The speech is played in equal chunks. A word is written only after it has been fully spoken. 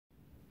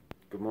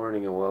Good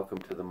morning and welcome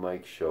to the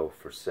Mike Show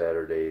for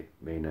Saturday,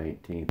 May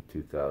 19th,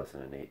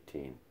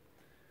 2018.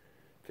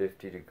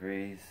 50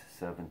 degrees,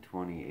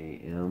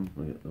 7:20 a.m.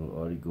 We got little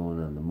Audie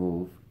going on the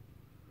move.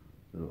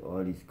 Little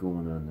Audie's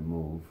going on the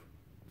move.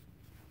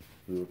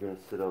 We were going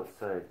to sit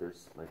outside.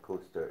 There's my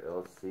co-star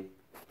Elsie.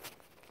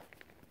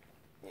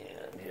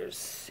 And here's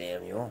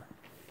Samuel.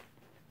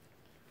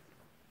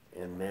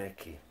 And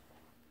Mackie.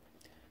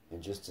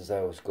 And just as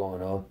I was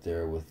going out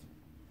there with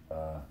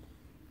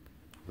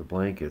the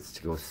blankets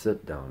to go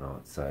sit down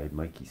outside,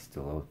 Mikey's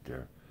still out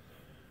there,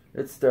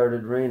 it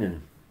started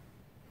raining.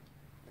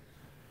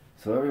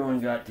 So everyone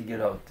got to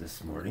get out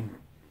this morning,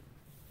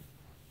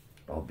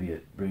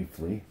 albeit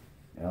briefly,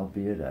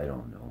 albeit I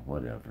don't know,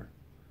 whatever.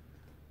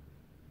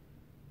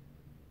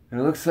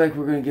 And it looks like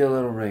we're going to get a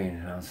little rain,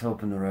 and I was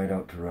hoping to ride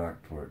out to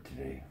Rockport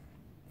today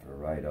for a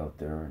ride out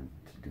there and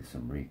to do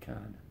some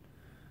recon.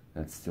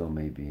 That still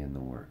may be in the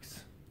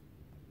works.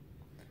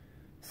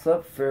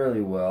 Slept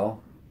fairly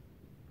well.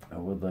 I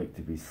would like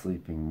to be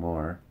sleeping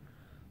more.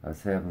 I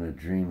was having a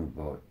dream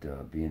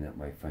about being at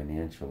my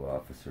financial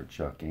officer,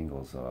 Chuck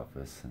Engel's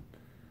office, and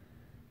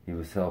he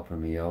was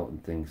helping me out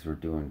and things were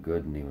doing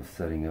good, and he was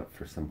setting up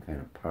for some kind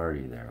of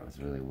party there. It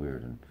was really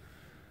weird, and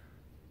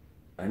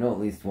I know at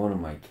least one of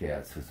my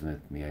cats was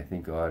with me. I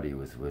think Audie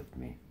was with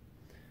me.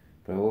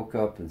 But I woke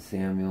up and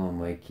Samuel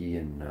and Mikey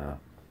and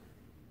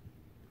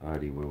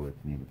Audie were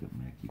with me. Look at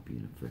Mackie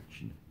being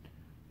affectionate.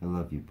 I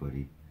love you,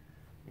 buddy.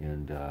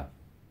 And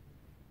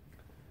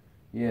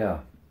yeah,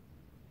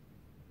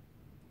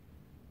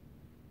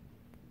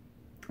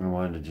 I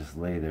wanted to just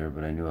lay there,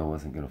 but I knew I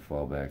wasn't going to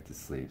fall back to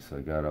sleep. So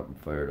I got up and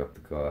fired up the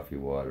coffee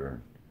water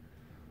and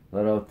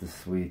let out the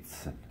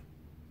sweets and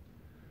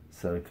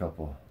said a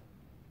couple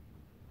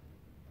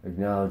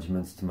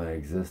acknowledgments to my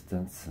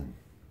existence. And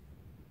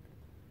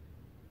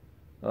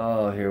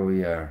oh, here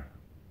we are.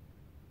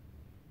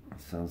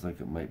 Sounds like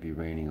it might be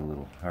raining a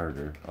little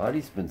harder.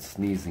 Audie's been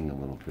sneezing a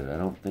little bit. I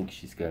don't think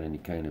she's got any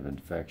kind of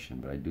infection,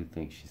 but I do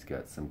think she's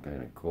got some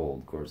kind of cold.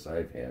 Of course,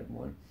 I've had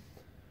one.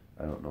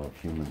 I don't know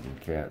if humans and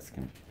cats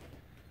can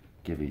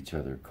give each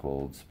other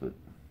colds, but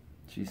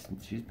she's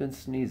been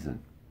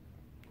sneezing.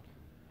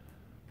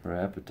 Her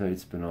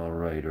appetite's been all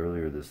right.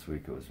 Earlier this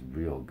week it was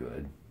real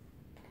good.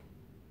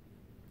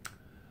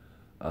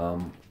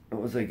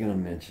 What was I going to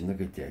mention?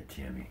 Look at that,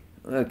 Tammy.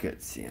 Look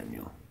at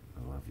Samuel.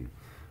 I love you.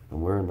 I'm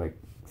wearing my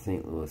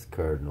St. Louis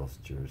Cardinals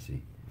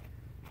jersey.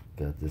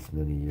 Got this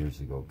many years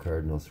ago.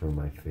 Cardinals were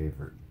my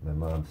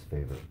mom's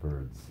favorite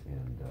birds,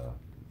 and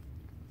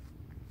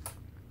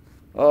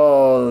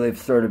oh, they've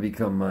sort of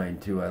become mine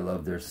too. I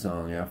love their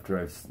song. After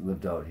I've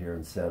lived out here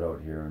and sat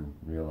out here and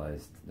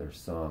realized their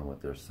song,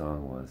 what their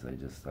song was,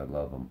 I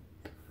love them.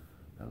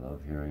 I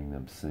love hearing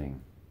them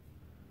sing.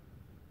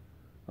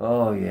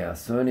 Oh yeah,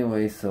 so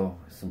anyway, so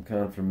some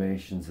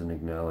confirmations and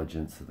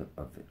acknowledgements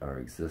of our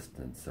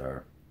existence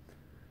are: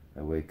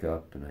 I wake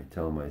up and I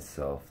tell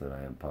myself that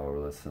I am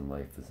powerless and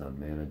life is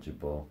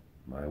unmanageable.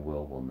 My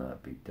will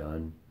not be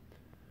done.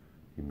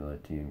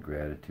 Humility and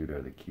gratitude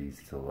are the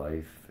keys to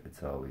life.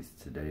 It's always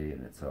today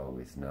and it's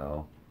always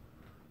now.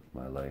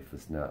 My life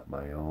is not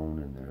my own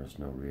and there is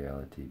no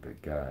reality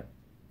but God.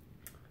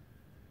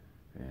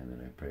 And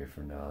then I pray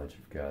for knowledge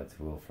of God's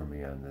will for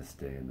me on this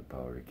day and the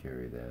power to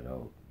carry that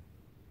out.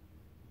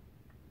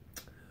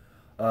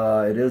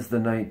 It is the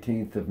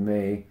 19th of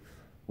May.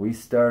 We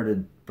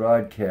started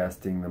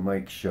broadcasting the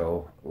Mike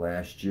Show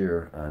last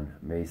year on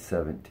May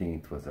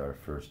 17th was our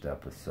first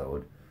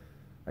episode.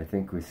 I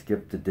think we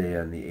skipped a day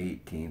on the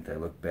 18th. I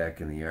looked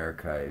back in the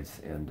archives,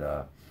 and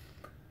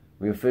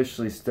we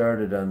officially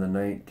started on the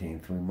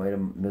 19th. We might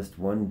have missed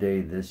one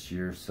day this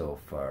year so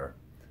far.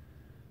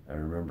 I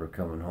remember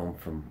coming home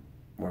from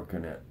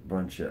working at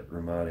brunch at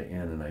Ramada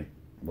Inn, and I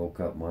woke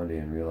up Monday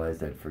and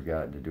realized I'd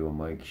forgotten to do a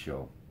Mike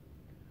Show.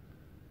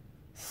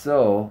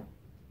 So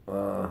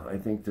I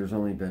think there's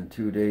only been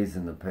 2 days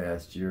in the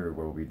past year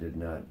where we did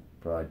not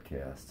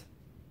broadcast.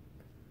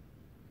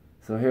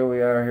 So here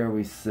we are, here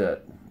we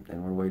sit,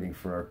 and we're waiting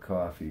for our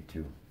coffee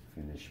to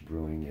finish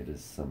brewing. It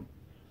is some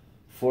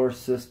Four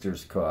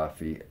Sisters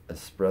coffee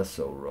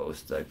espresso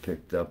roast I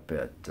picked up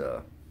at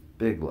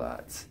Big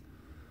Lots.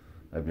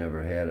 I've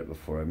never had it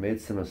before. I made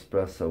some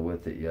espresso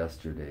with it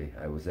yesterday.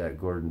 I was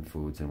at Gordon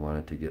Foods and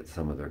wanted to get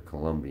some of their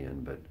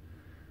Colombian, but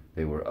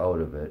they were out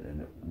of it,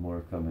 and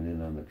more coming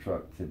in on the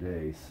truck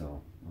today,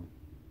 so.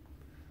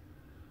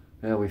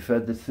 Yeah, we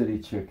fed the city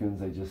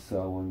chickens. I just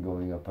saw one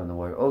going up on the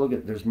wire. Oh, look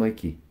at, there's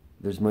Mikey.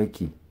 There's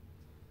Mikey.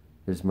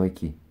 There's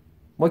Mikey.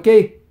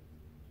 Mikey!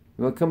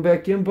 You want to come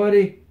back in,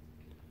 buddy?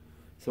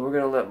 So we're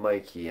going to let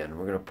Mikey in.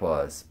 We're going to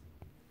pause.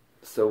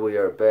 So we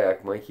are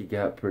back. Mikey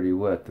got pretty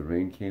wet. The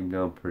rain came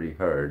down pretty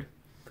hard.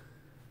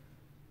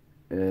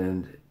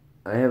 And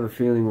I have a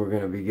feeling we're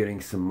going to be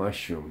getting some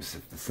mushrooms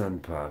if the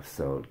sun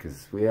pops out,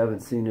 because we haven't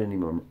seen any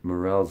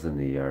morels in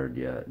the yard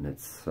yet, and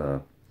it's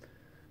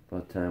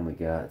about time we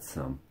got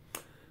some.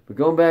 But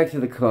going back to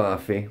the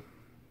coffee,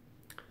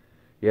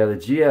 yeah, the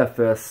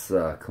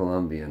GFS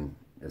Colombian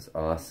is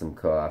awesome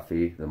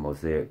coffee, the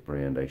Mosaic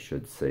brand, I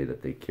should say,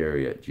 that they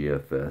carry at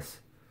GFS.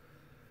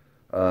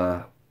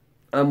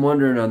 I'm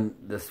wondering on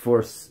this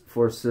Four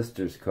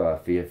Sisters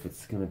coffee if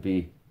it's gonna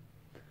be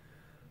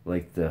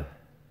like the,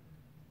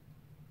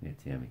 yeah,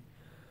 Tammy.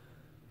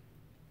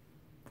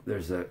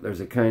 There's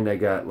a kind I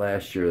got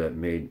last year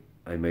that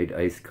I made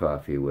iced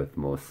coffee with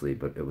mostly,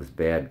 but it was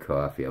bad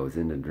coffee. I was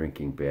into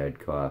drinking bad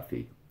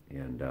coffee,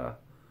 and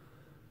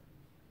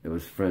it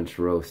was French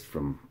roast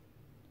from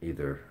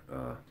either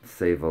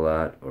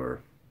Save-A-Lot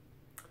or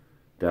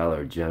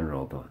Dollar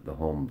General, the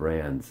home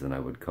brands, and I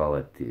would call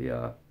it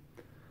the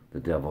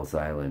Devil's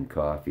Island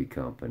Coffee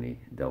Company.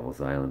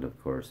 Devil's Island,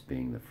 of course,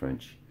 being the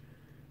French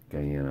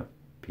Guyana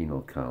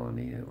penal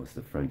colony. It was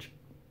the French,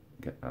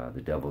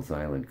 the Devil's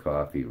Island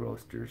Coffee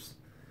Roasters.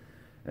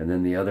 And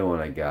then the other one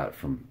I got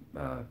from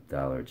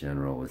Dollar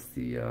General was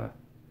the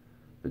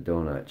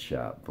Donut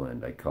Shop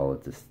blend. I call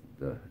it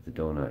the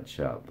Donut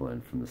Shop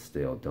blend from the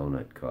Stale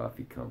Donut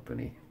Coffee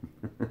Company.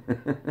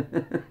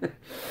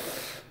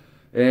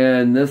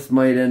 And this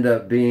might end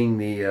up being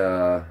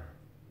the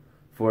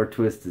Four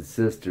Twisted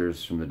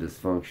Sisters from the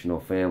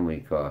Dysfunctional Family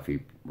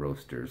Coffee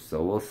Roasters.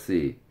 So we'll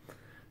see.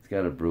 It's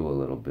got to brew a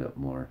little bit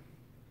more.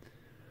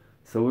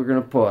 So we're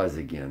going to pause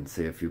again,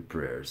 say a few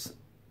prayers.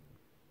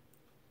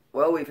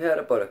 Well, we've had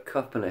about a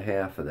cup and a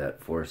half of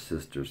that Four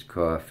Sisters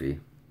coffee.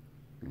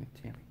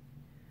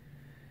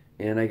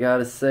 And I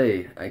gotta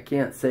say, I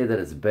can't say that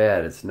it's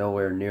bad. It's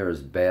nowhere near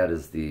as bad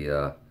as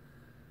the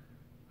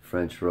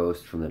French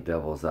roast from the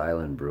Devil's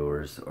Island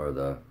Brewers or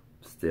the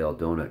Stale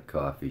Donut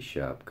Coffee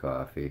Shop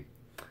coffee.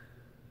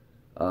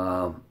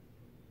 I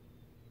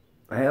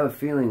have a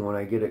feeling when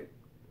I get it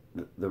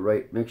the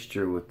right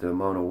mixture with the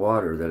amount of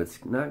water that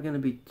it's not going to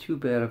be too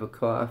bad of a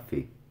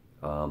coffee.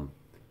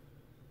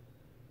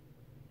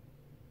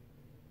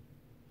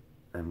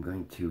 I'm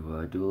going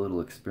to do a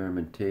little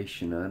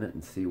experimentation on it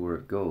and see where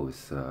it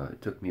goes.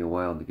 It took me a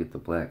while to get the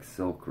black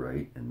silk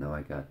right, and now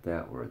I got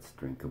that where it's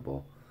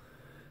drinkable.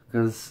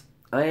 Because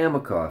I am a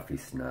coffee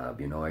snob,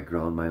 you know. I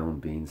ground my own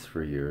beans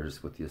for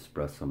years with the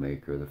espresso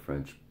maker, the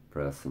French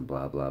press, and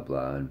blah, blah,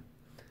 blah. And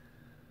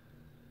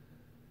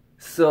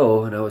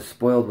I was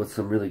spoiled with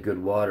some really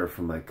good water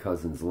from my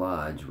cousin's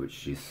lodge, which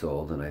she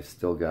sold, and I've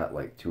still got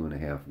like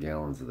 2.5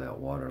 gallons of that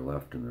water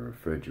left in the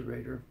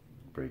refrigerator.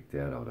 Break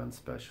that out on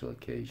special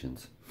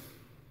occasions.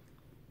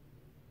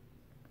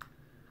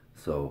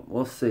 So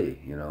we'll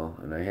see, you know.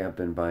 And I have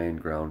been buying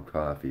ground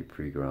coffee,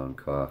 pre-ground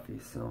coffee,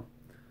 so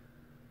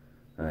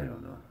I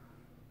don't know.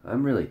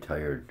 I'm really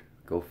tired.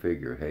 Go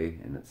figure, hey?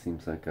 And it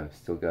seems like I've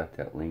still got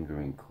that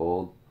lingering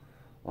cold.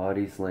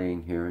 Audie's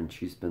laying here and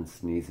she's been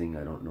sneezing.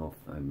 I don't know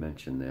if I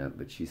mentioned that,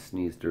 but she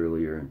sneezed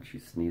earlier and she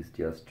sneezed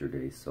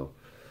yesterday, so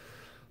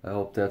I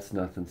hope that's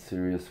nothing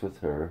serious with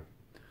her.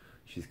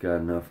 She's got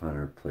enough on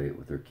her plate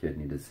with her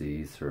kidney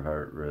disease, her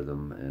heart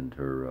rhythm, and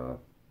her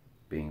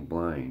being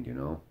blind, you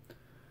know.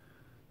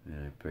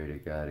 And I pray to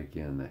God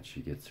again that she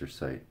gets her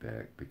sight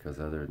back, because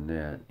other than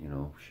that, you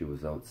know, she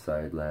was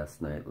outside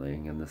last night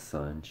laying in the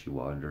sun. She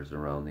wanders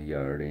around the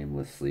yard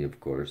aimlessly, of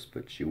course,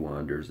 but she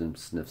wanders and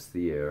sniffs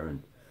the air,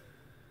 and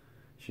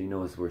she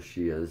knows where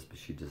she is, but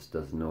she just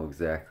doesn't know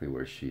exactly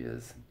where she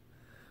is.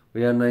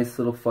 We had a nice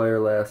little fire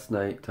last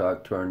night,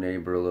 talked to our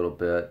neighbor a little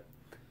bit,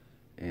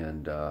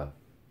 and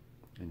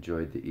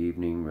enjoyed the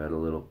evening, read a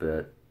little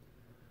bit.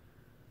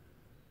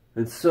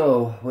 And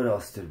so, what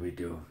else did we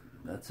do?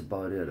 That's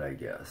about it, I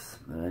guess.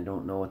 And I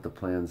don't know what the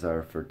plans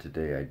are for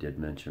today. I did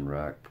mention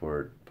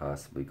Rockport,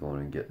 possibly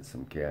going and getting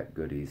some cat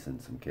goodies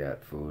and some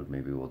cat food.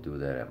 Maybe we'll do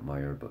that at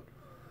Meijer, but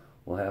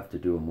we'll have to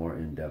do a more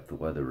in-depth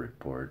weather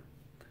report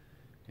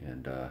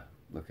and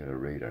look at a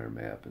radar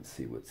map and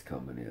see what's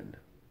coming in.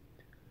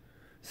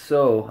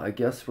 So, I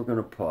guess we're going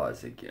to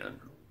pause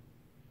again.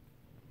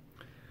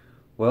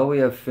 Well, we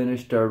have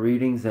finished our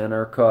readings and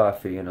our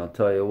coffee, and I'll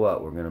tell you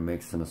what, we're going to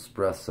make some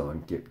espresso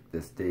and get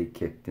this day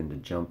kicked into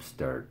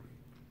jumpstart.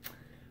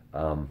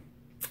 I'm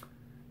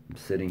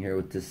sitting here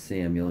with this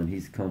Samuel, and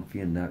he's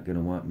comfy and not going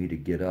to want me to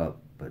get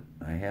up, but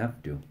I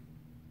have to.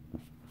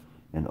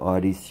 And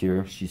Audie's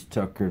here, she's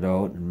tuckered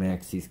out, and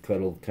Maxie's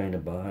cuddled kind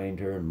of behind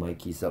her, and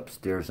Mikey's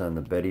upstairs on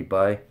the Betty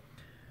Bye.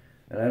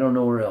 And I don't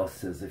know where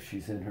else is, if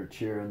she's in her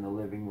chair in the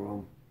living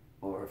room,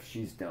 or if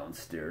she's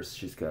downstairs.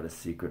 She's got a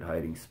secret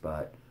hiding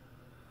spot.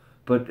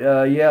 But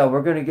yeah,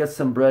 we're going to get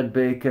some bread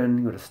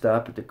bacon, going to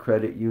stop at the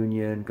credit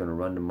union, going to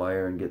run to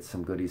Meijer and get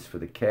some goodies for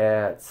the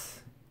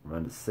cats,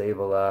 run to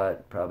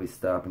Save-A-Lot, probably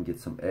stop and get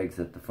some eggs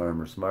at the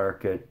farmer's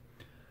market.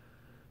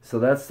 So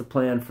that's the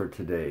plan for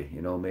today.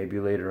 You know, maybe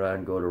later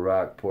on go to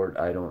Rockport,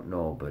 I don't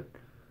know. But,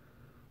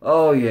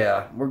 oh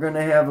yeah, we're going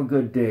to have a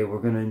good day.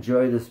 We're going to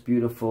enjoy this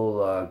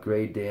beautiful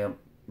gray, damp,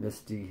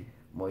 misty,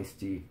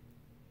 moisty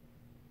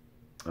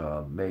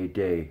May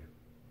day.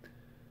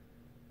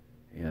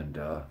 And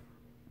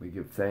we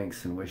give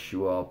thanks and wish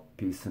you all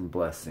peace and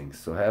blessings.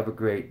 So have a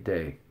great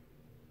day.